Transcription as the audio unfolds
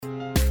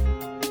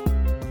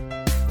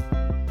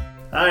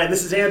Hi,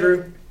 this is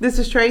Andrew. This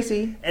is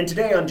Tracy. And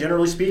today on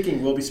Generally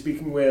Speaking, we'll be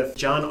speaking with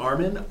John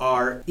Arman,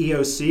 our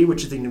EOC,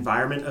 which is the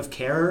Environment of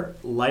Care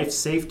Life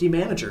Safety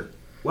Manager.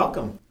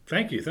 Welcome.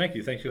 Thank you.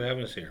 Thanks for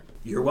having us here.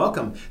 You're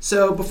welcome.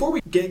 So before we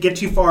get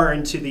too far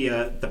into the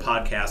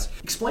podcast,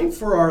 explain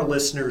for our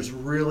listeners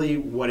really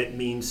what it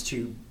means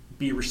to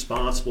be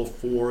responsible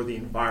for the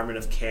environment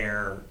of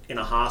care in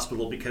a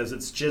hospital, because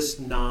it's just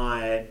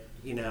not,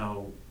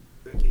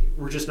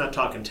 we're just not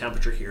talking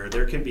temperature here.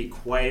 There can be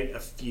quite a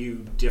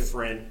few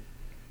different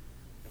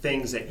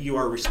things that you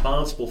are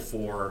responsible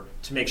for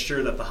to make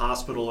sure that the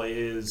hospital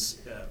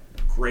is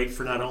great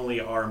for not only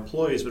our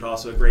employees, but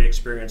also a great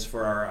experience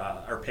for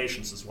our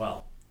patients as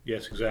well.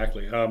 Yes,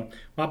 exactly.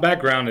 My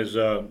background is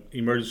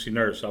emergency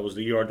nurse. I was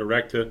the ER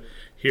director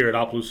here at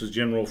Opelousas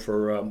General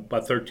for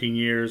about 13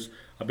 years.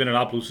 I've been at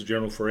Opelousas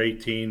General for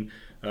 18.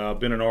 I've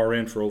been an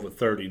RN for over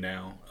 30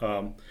 now.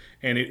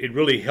 And it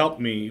really helped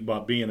me by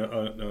being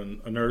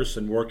a nurse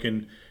and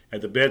working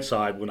at the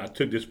bedside when I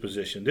took this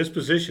position. This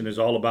position is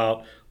all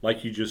about,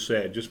 like you just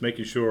said, just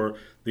making sure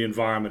the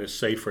environment is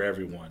safe for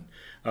everyone.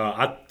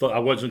 I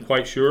wasn't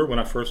quite sure when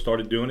I first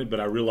started doing it, but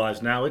I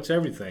realize now it's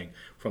everything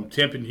from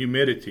temp and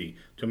humidity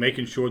to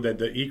making sure that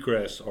the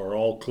egress are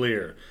all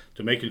clear,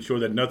 to making sure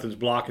that nothing's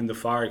blocking the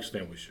fire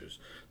extinguishers,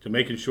 to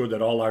making sure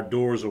that all our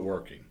doors are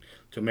working,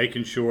 to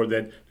making sure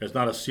that there's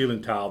not a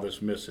ceiling tile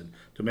that's missing,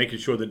 to making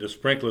sure that the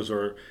sprinklers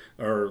are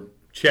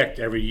checked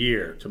every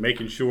year, to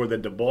making sure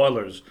that the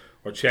boilers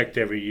are checked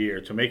every year,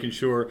 to making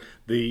sure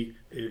the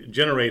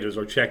generators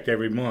are checked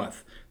every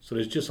month. So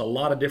there's just a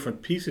lot of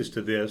different pieces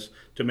to this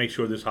to make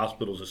sure this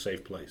hospital is a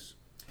safe place.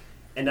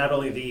 And not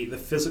only the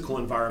physical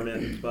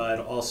environment, but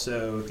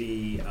also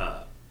the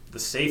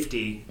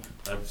safety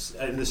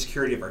and the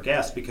security of our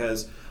guests,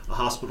 because a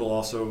hospital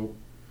also,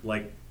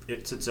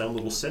 it's its own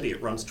little city.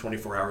 It runs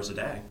 24 hours a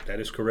day. That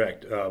is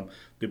correct.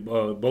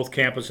 Both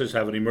campuses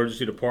have an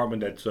emergency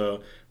department that's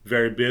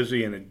very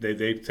busy, and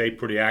they stay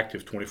pretty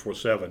active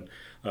 24/7.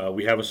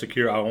 We have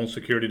our own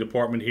security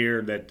department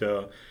here that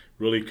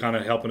really kind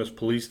of helping us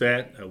police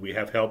that. We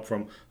have help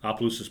from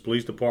Opelousas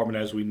Police Department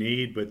as we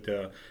need, but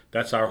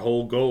that's our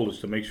whole goal, is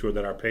to make sure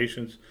that our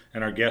patients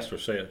and our guests are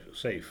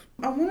safe.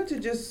 I wanted to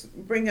just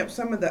bring up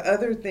some of the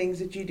other things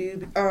that you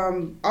do,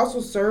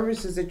 also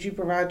services that you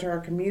provide to our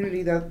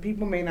community that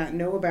people may not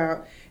know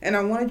about. And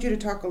I wanted you to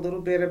talk a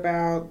little bit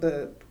about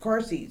the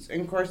car seats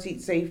and car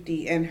seat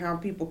safety and how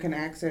people can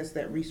access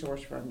that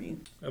resource from you.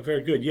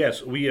 Very good.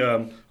 Yes, we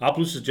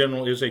Opelousas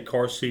General is a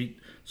car seat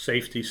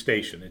safety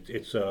station.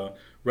 It's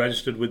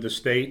registered with the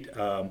state.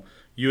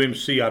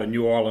 UMC out of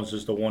New Orleans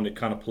is the one that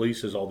kind of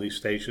polices all these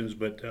stations,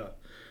 but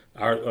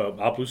our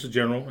Opelousas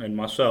General and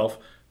myself,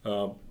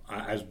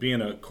 as being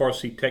a car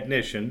seat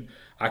technician,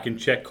 I can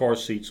check car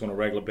seats on a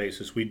regular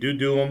basis. We do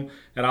them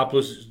at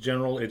Opelousas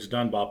General. It's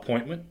done by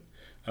appointment.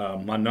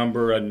 My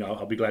number, and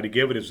I'll be glad to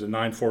give it, is the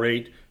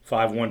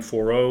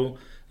 948-5140.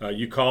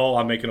 You call,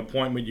 I make an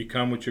appointment, you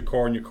come with your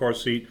car and your car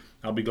seat,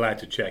 I'll be glad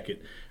to check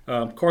it.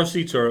 Car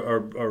seats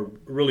are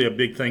really a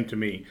big thing to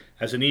me.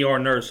 As an ER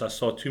nurse, I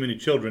saw too many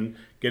children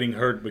getting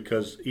hurt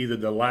because either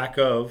the lack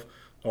of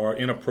or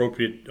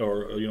inappropriate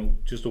or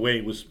just the way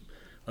it was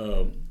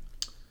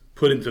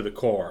put into the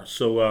car.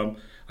 So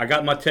I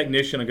got my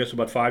technician, I guess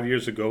about 5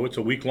 years ago. It's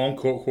a week-long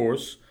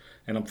course,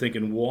 and I'm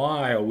thinking,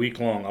 why a week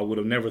long? I would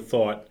have never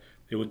thought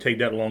it would take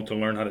that long to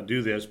learn how to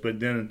do this. But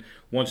then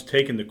once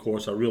taking the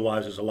course, I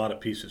realized there's a lot of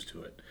pieces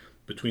to it.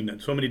 Between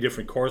so many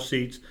different car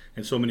seats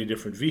and so many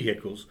different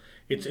vehicles,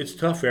 it's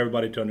tough for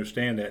everybody to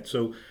understand that.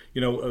 So,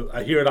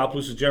 here at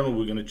Opelousas General,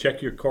 we're going to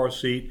check your car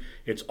seat.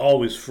 It's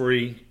always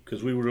free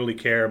because we really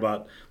care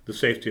about the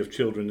safety of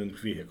children in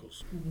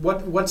vehicles.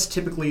 What's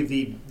typically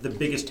the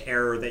biggest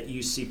error that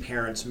you see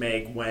parents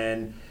make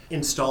when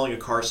installing a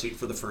car seat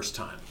for the first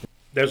time?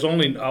 There's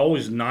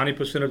always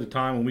 90% of the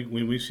time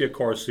when we see a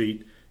car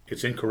seat,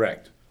 it's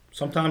incorrect.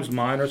 Sometimes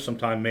minor,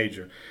 sometimes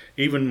major.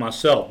 Even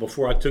myself,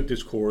 before I took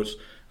this course,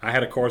 I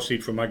had a car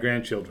seat for my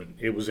grandchildren.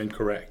 It was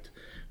incorrect,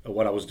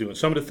 what I was doing.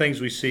 Some of the things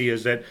we see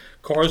is that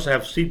cars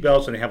have seat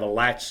belts and they have a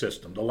latch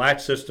system. The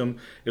latch system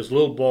is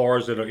little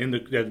bars that are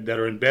that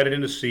are embedded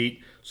in the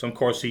seat. Some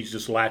car seats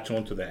just latch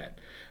onto that.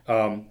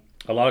 A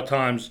lot of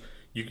times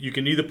you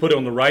can either put it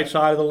on the right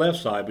side or the left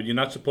side, but you're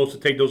not supposed to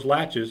take those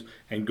latches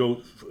and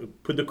go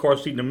put the car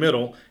seat in the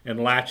middle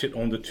and latch it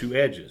on the two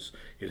edges.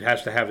 It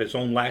has to have its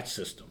own latch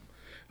system.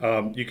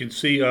 You can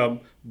see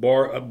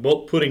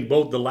putting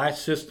both the latch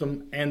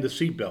system and the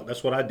seatbelt.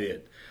 That's what I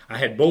did. I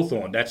had both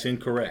on. That's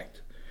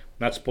incorrect.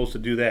 Not supposed to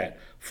do that.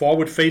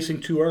 Forward facing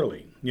too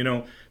early.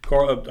 A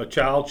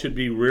child should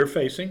be rear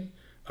facing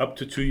up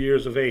to 2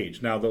 years of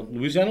age. Now, the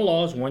Louisiana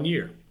law is 1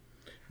 year,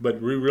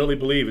 but we really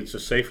believe it's the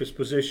safest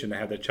position to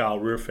have that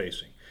child rear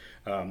facing.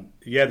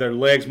 Their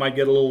legs might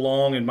get a little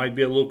long and might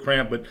be a little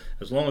cramped, but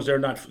as long as they're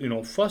not,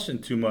 fussing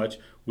too much,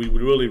 we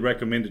would really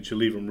recommend that you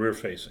leave them rear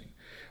facing.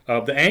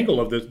 The angle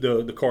of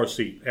the car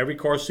seat. Every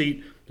car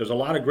seat, there's a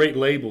lot of great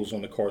labels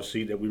on the car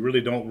seat that we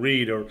really don't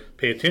read or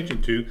pay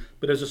attention to,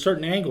 but there's a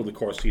certain angle the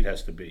car seat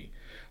has to be.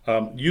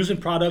 Using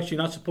products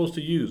you're not supposed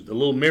to use. The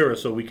little mirror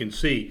so we can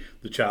see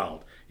the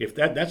child. If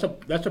that's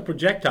a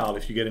projectile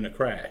if you get in a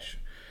crash.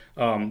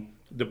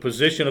 The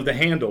position of the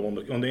handle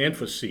on the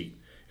infant seat.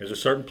 There's a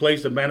certain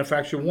place the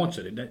manufacturer wants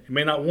it. It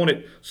may not want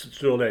it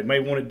still there. It may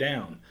want it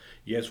down.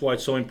 Yeah, that's why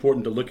it's so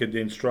important to look at the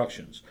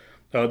instructions.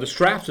 The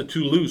straps are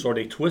too loose or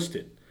they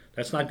twisted.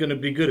 That's not going to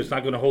be good. It's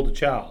not going to hold the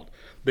child.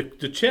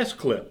 The chest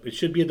clip, it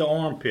should be at the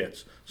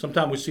armpits.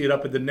 Sometimes we see it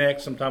up at the neck.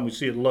 Sometimes we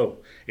see it low.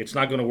 It's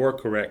not going to work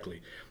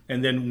correctly.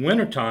 And then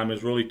wintertime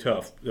is really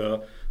tough.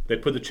 They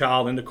put the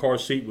child in the car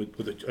seat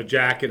with a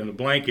jacket and a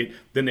blanket.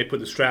 Then they put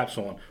the straps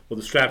on. Well,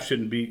 the straps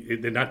shouldn't be.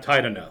 They're not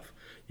tight enough.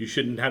 You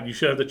should have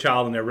the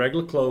child in their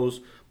regular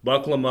clothes,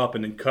 buckle them up,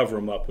 and then cover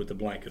them up with a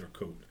blanket or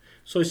coat.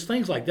 So it's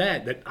things like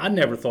that I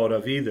never thought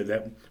of either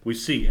that we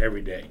see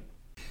every day.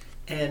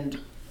 And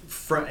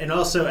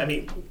also, I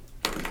mean,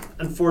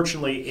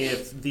 unfortunately,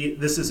 if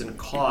this isn't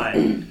caught,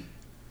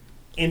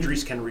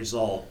 injuries can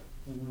result.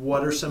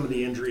 What are some of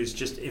the injuries,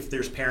 just if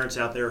there's parents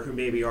out there who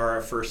maybe are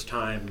a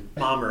first-time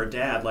mom or a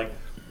dad, like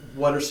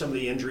what are some of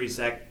the injuries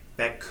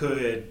that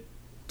could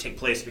take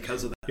place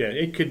because of that? Yeah,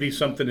 it could be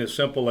something as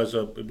simple as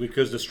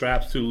because the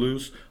strap's too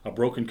loose, a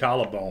broken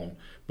collarbone,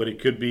 but it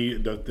could be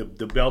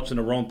the belt's in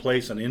the wrong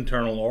place, an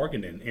internal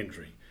organ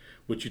injury,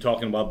 which you're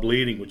talking about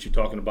bleeding, which you're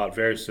talking about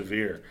very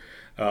severe.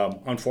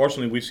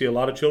 Unfortunately, we see a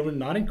lot of children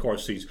not in car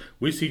seats.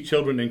 We see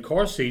children in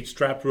car seats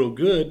strapped real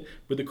good,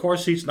 but the car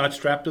seat's not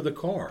strapped to the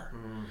car.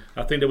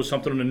 I think there was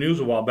something on the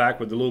news a while back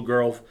where the little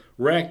girl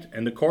wrecked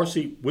and the car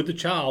seat with the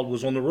child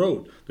was on the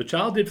road. The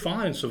child did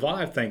fine and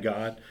survived, thank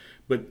God,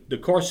 but the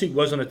car seat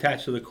wasn't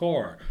attached to the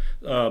car.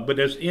 But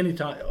there's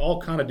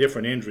all kind of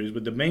different injuries,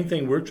 but the main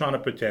thing we're trying to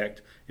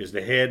protect is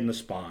the head and the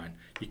spine.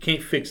 You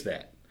can't fix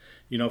that.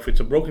 You know, if it's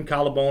a broken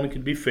collarbone, it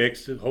can be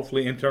fixed.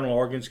 Hopefully internal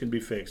organs can be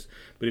fixed.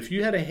 But if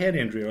you had a head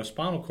injury or a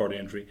spinal cord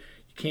injury,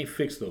 you can't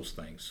fix those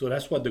things. So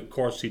that's what the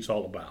car seat's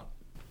all about.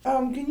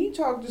 Can you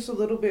talk just a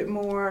little bit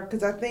more?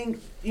 Because I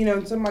think,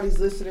 somebody's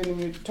listening and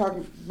you're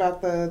talking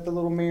about the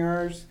little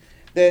mirrors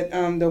that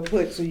they'll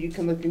put so you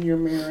can look in your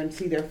mirror and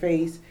see their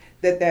face,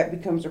 that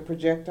becomes a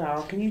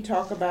projectile. Can you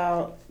talk a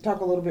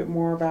little bit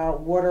more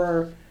about what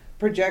are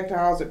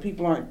projectiles that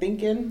people aren't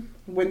thinking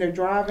when they're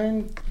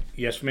driving?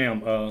 Yes,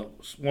 ma'am.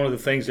 One of the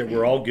things that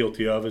we're all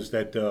guilty of is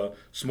that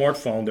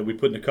smartphone that we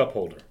put in the cup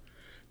holder.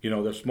 The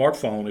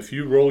smartphone, if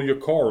you roll your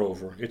car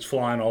over, it's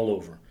flying all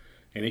over,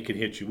 and it can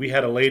hit you. We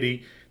had a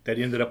lady that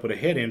ended up with a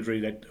head injury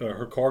that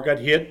her car got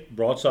hit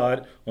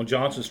broadside on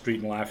Johnson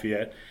Street in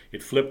Lafayette.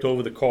 It flipped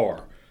over the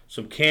car.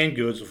 Some canned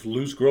goods of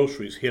loose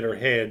groceries hit her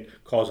head,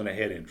 causing a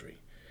head injury.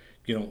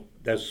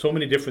 There's so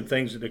many different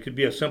things. It could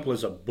be as simple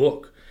as a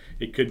book.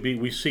 It could be,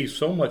 we see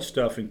so much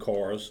stuff in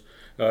cars.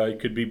 It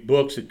could be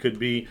books. It could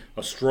be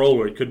a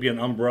stroller. It could be an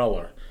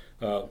umbrella.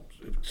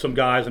 Some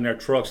guys in their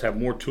trucks have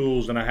more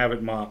tools than I have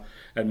at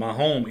my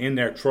home in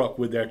their truck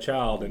with their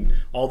child, and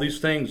all these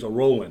things are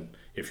rolling.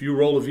 If you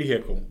roll a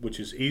vehicle, which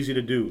is easy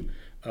to do,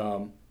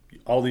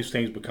 all these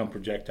things become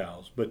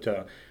projectiles.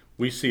 But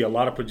we see a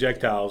lot of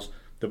projectiles.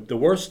 The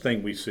worst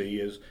thing we see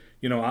is,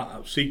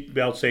 seat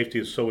belt safety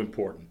is so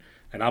important.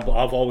 And I've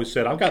always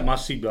said, I've got my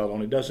seatbelt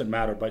on. It doesn't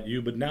matter about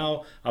you. But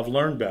now I've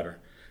learned better.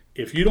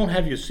 If you don't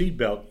have your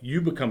seatbelt,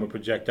 you become a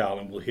projectile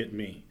and will hit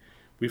me.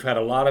 We've had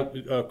a lot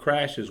of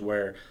crashes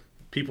where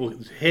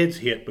people's heads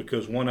hit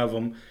because one of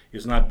them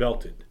is not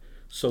belted.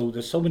 So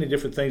there's so many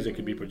different things that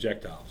could be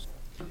projectiles.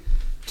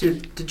 To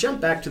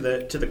jump back to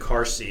the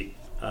car seat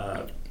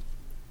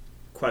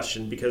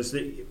question, because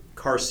the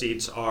car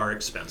seats are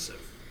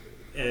expensive,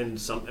 and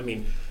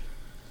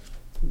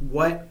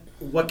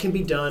what can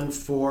be done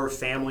for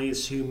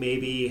families who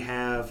maybe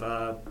have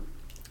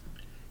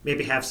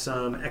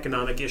some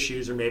economic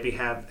issues or maybe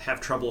have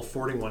trouble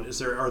affording one?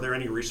 Are there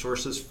any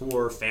resources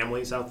for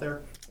families out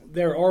there?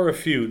 There are a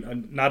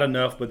few, not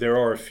enough, but there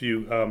are a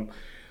few.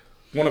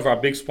 One of our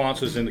big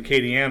sponsors in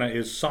Acadiana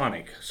is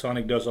Sonic.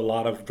 Sonic does a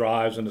lot of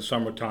drives in the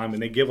summertime,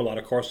 and they give a lot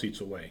of car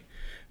seats away.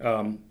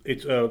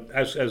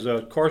 As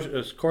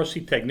car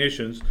seat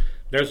technicians,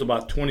 there's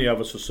about 20 of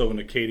us or so in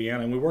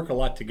Acadiana, and we work a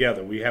lot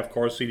together. We have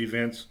car seat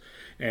events,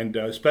 and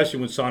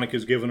especially when Sonic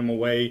is giving them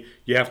away,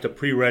 you have to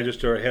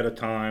pre-register ahead of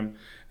time.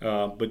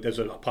 But there's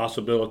a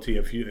possibility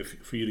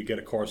for you to get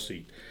a car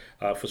seat.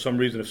 For some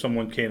reason, if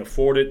someone can't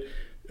afford it,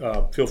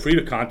 feel free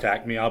to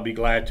contact me. I'll be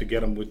glad to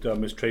get them with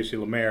Ms. Tracy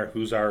Lemaire,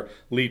 who's our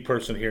lead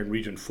person here in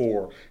Region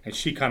 4, and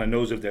she kind of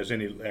knows if there's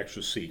any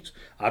extra seats.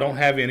 I don't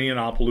have any in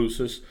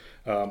Opelousas.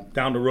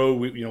 Down the road,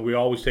 we're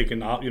always taking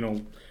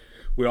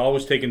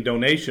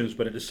donations,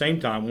 but at the same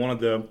time, one of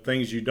the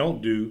things you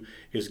don't do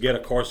is get a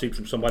car seat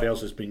from somebody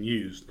else that's been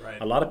used. Right.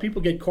 A lot of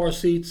people get car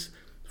seats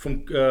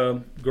from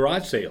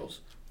garage sales.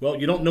 Well,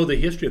 you don't know the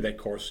history of that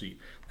car seat.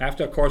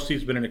 After a car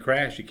seat's been in a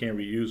crash, you can't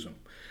reuse them.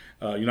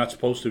 You're not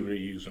supposed to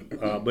reuse them.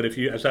 But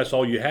if that's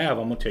all you have,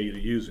 I'm going to tell you to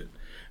use it.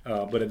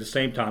 But at the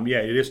same time, yeah,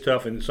 it is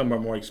tough, and some are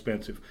more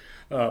expensive.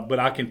 But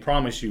I can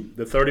promise you,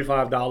 the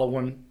 $35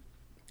 one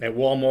at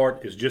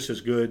Walmart is just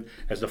as good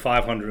as the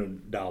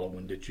 $500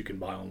 one that you can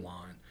buy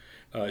online.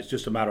 It's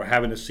just a matter of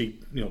having the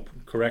seat,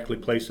 correctly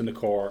placed in the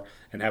car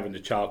and having the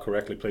child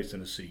correctly placed in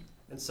the seat.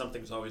 And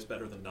something's always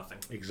better than nothing.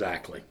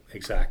 Exactly.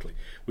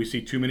 We see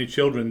too many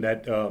children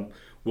that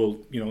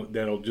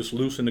that'll just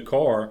loosen the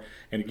car.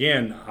 And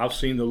again, I've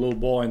seen the little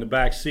boy in the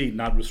back seat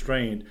not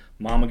restrained.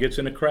 Mama gets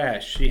in a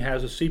crash. She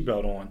has a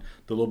seatbelt on.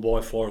 The little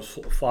boy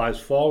flies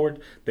forward.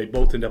 They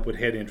both end up with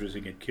head injuries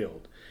and get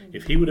killed. Mm-hmm.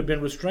 If he would have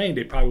been restrained,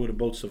 they probably would have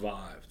both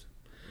survived.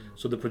 Mm-hmm.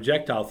 So the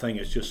projectile thing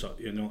is just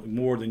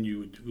more than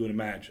you would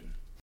imagine.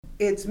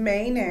 It's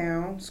May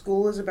now.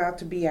 School is about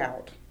to be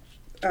out.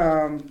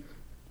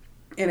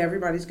 And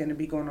everybody's going to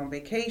be going on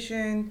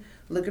vacation,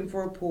 looking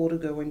for a pool to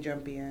go and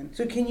jump in.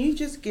 So can you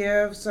just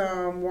give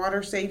some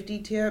water safety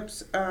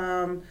tips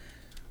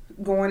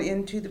going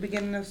into the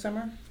beginning of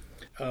summer?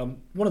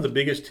 One of the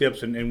biggest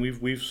tips, and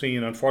we've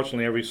seen,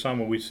 unfortunately, every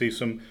summer we see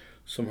some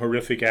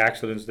horrific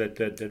accidents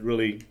that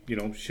really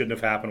shouldn't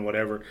have happened,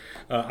 whatever.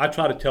 I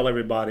try to tell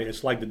everybody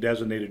it's like the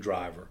designated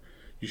driver.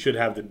 You should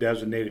have the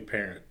designated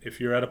parent. If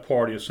you're at a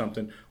party or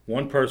something,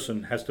 one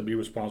person has to be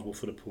responsible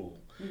for the pool.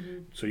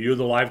 Mm-hmm. So you're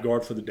the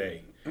lifeguard for the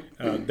day.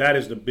 That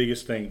is the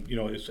biggest thing.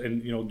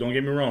 Don't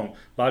get me wrong.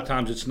 A lot of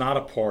times it's not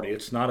a party,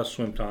 it's not a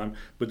swim time,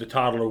 but the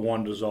toddler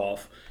wanders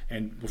off,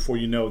 and before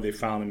you know, they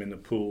found him in the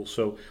pool.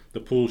 So the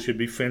pool should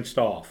be fenced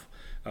off.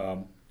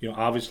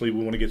 Obviously, we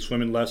want to get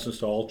swimming lessons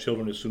to all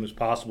children as soon as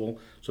possible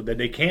so that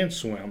they can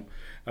swim.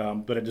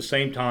 But at the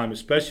same time,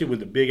 especially with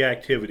the big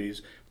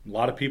activities, a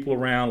lot of people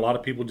around, a lot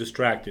of people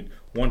distracted.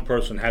 One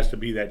person has to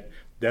be that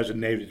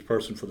designated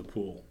person for the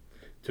pool.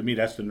 To me,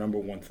 that's the number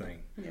one thing.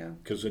 Yeah.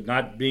 Because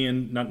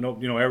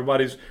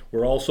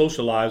we're all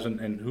socializing,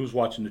 and who's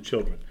watching the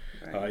children?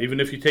 Right. Even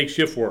if you take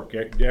shift work,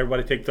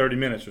 everybody take 30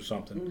 minutes or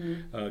something.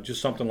 Mm-hmm.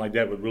 Just something like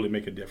that would really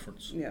make a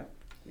difference. Yeah.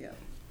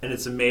 And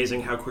it's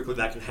amazing how quickly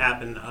that can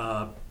happen.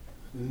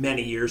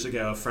 Many years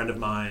ago, a friend of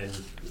mine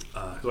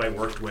who I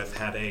worked with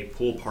had a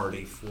pool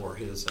party for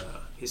his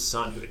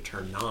son who had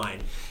turned 9,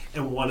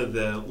 and one of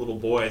the little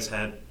boys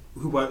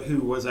who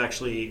was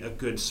actually a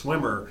good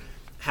swimmer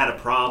had a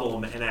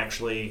problem and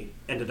actually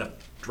ended up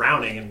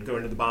drowning and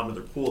going to the bottom of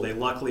their pool. They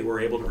luckily were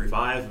able to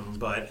revive him,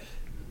 but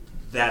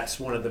that's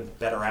one of the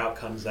better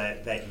outcomes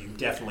that you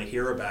definitely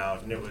hear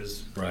about, and it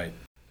was right.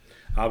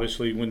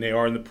 Obviously, when they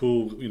are in the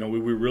pool,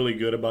 we're really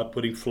good about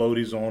putting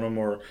floaties on them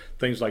or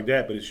things like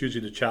that, but it's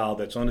usually the child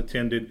that's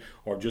unattended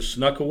or just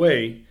snuck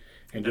away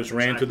and just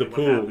ran to the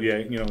pool. Yeah,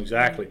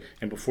 exactly.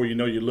 And before you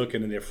know, you're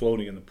looking and they're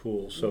floating in the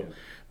pool. So,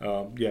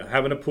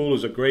 having a pool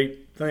is a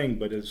great thing,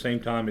 but at the same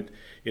time,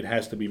 it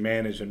has to be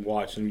managed and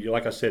watched. And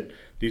like I said,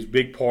 these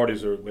big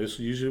parties it's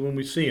usually when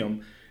we see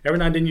them. Every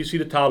now and then you see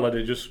the toddler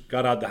that just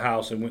got out the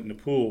house and went in the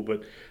pool,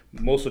 but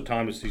most of the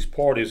time it's these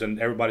parties and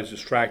everybody's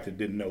distracted,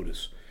 didn't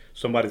notice.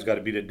 Somebody's got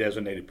to be the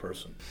designated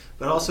person.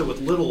 But also with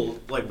little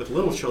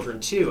children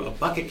too, a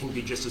bucket can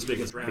be just as big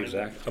as drowning.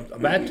 Exactly. A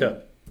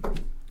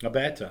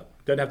bathtub.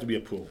 Doesn't have to be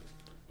a pool.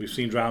 We've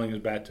seen drowning in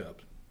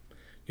bathtubs.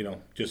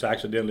 Just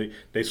accidentally,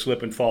 they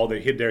slip and fall, they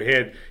hit their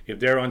head. If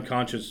they're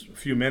unconscious a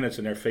few minutes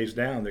and they're face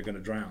down, they're going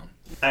to drown.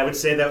 I would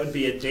say that would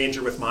be a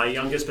danger with my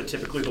youngest, but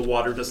typically the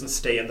water doesn't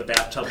stay in the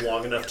bathtub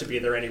long enough to be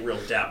there any real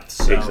depth.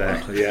 So.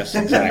 Exactly, yes,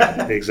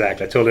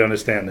 exactly. I totally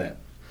understand that.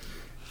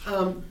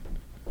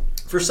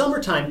 For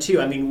summertime too,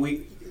 I mean,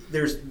 we've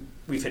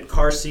hit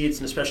car seats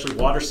and especially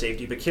water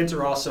safety, but kids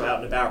are also out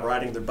and about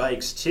riding their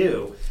bikes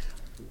too.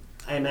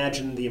 I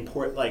imagine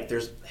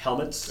there's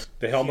helmets.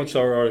 The helmets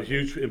are a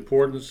huge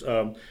importance.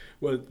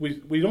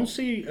 We don't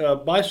see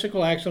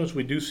bicycle accidents.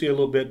 We do see a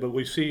little bit, but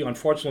we see,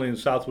 unfortunately, in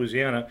South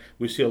Louisiana,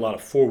 we see a lot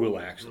of four-wheel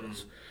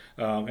accidents.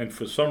 And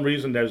for some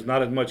reason, there's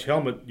not as much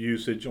helmet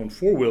usage on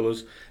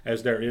four-wheelers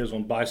as there is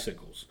on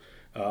bicycles.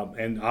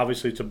 And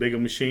obviously, it's a bigger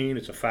machine.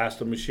 It's a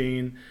faster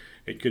machine.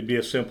 It could be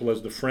as simple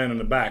as the friend in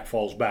the back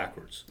falls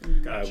backwards.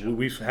 Gotcha.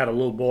 We've had a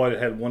little boy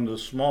that had one of the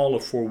smaller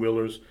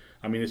four-wheelers.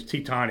 I mean, it's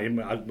teeny.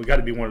 We got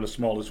to be one of the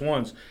smallest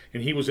ones.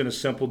 And he was in a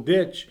simple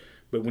ditch,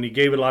 but when he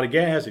gave it a lot of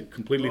gas, it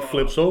completely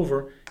flips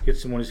over,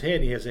 hits him on his head,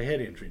 and he has a head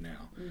injury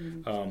now.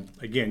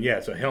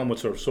 Mm-hmm. So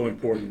helmets are so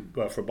important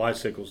for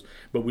bicycles,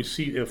 but we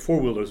see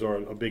four-wheelers are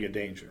a bigger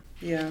danger.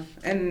 Yeah,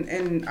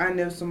 and I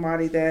know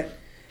somebody that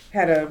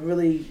had a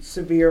really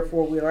severe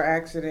four-wheeler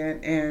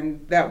accident,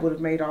 and that would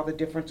have made all the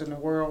difference in the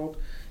world.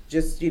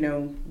 Just,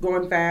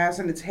 going fast,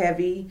 and it's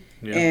heavy,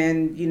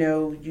 and,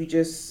 you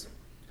just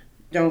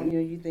don't,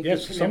 you think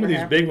some of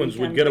these big ones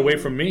would get away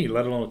from me,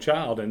 let alone a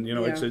child, and,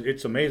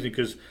 it's amazing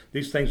because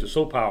these things are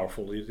so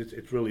powerful.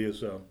 It really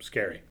is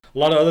scary. A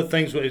lot of other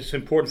things it's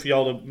important for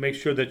y'all to make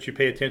sure that you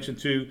pay attention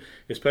to,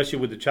 especially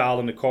with the child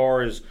in the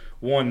car, is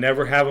one,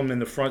 never have them in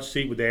the front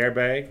seat with the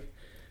airbag.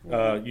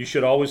 You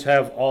should always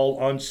have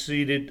all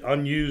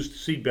unused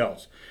seat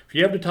belts. If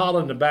you have the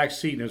toddler in the back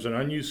seat and there's an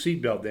unused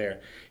seat belt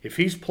there, if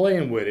he's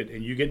playing with it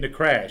and you get in a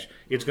crash,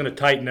 it's going to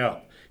tighten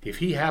up. If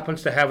he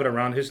happens to have it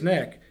around his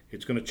neck,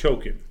 it's going to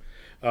choke him.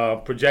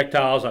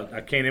 Projectiles,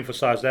 I can't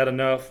emphasize that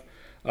enough.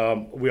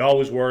 We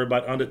always worry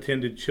about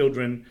unattended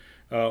children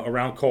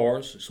around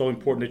cars. It's so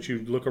important that you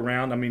look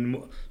around. I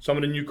mean, some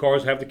of the new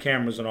cars have the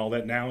cameras and all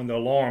that now and the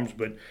alarms,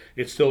 but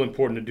it's still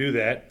important to do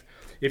that.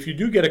 if you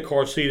do get a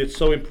car seat, it's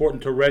so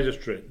important to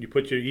register it. You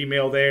put your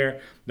email there.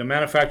 The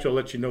manufacturer will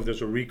let you know if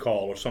there's a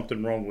recall or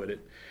something wrong with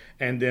it.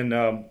 And then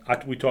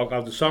we talk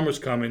about the summer's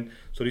coming,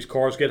 so these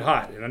cars get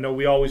hot. And I know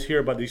we always hear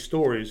about these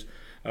stories.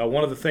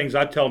 One of the things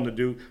I tell them to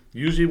do,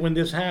 usually when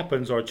this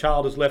happens or a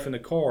child is left in the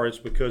car, it's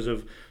because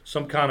of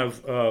some kind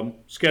of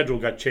schedule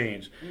got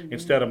changed. Mm-hmm.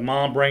 Instead of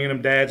mom bringing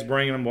them, dad's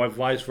bringing them, or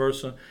vice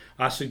versa.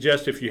 I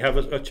suggest if you have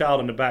a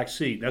child in the back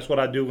seat, that's what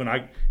I do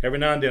every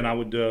now and then I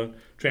would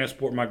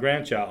transport my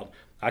grandchild.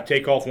 I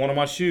take off one of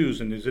my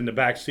shoes and is in the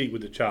back seat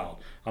with the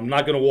child. I'm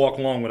not going to walk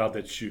along without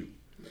that shoe.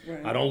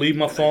 Right. I don't leave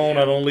my phone.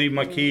 I don't leave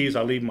my keys.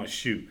 I leave my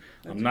shoe.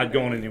 I'm not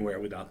going anywhere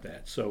without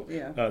that. So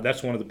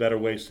that's one of the better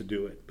ways to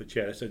do it. But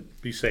I said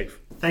be safe.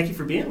 Thank you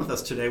for being with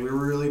us today. We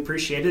really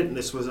appreciate it, and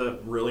this was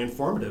really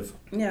informative.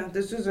 Yeah,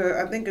 this was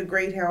I think a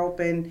great help,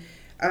 and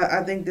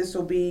I think this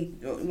will be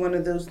one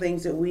of those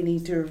things that we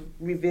need to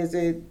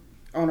revisit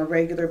on a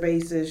regular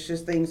basis,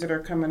 just things that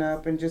are coming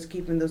up and just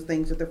keeping those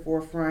things at the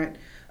forefront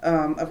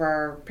of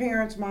our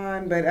parents'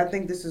 mind. But I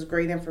think this is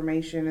great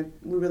information, and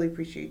we really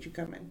appreciate you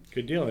coming.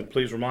 Good deal. And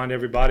please remind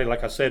everybody,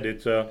 like I said,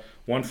 it's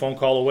one phone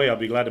call away. I'll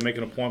be glad to make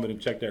an appointment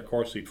and check their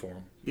car seat for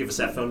them. Give us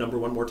that phone number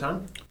one more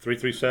time.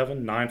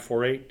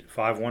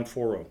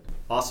 337-948-5140.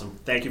 Awesome.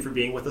 Thank you for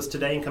being with us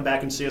today, and come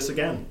back and see us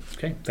again.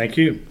 Okay. Thank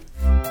you.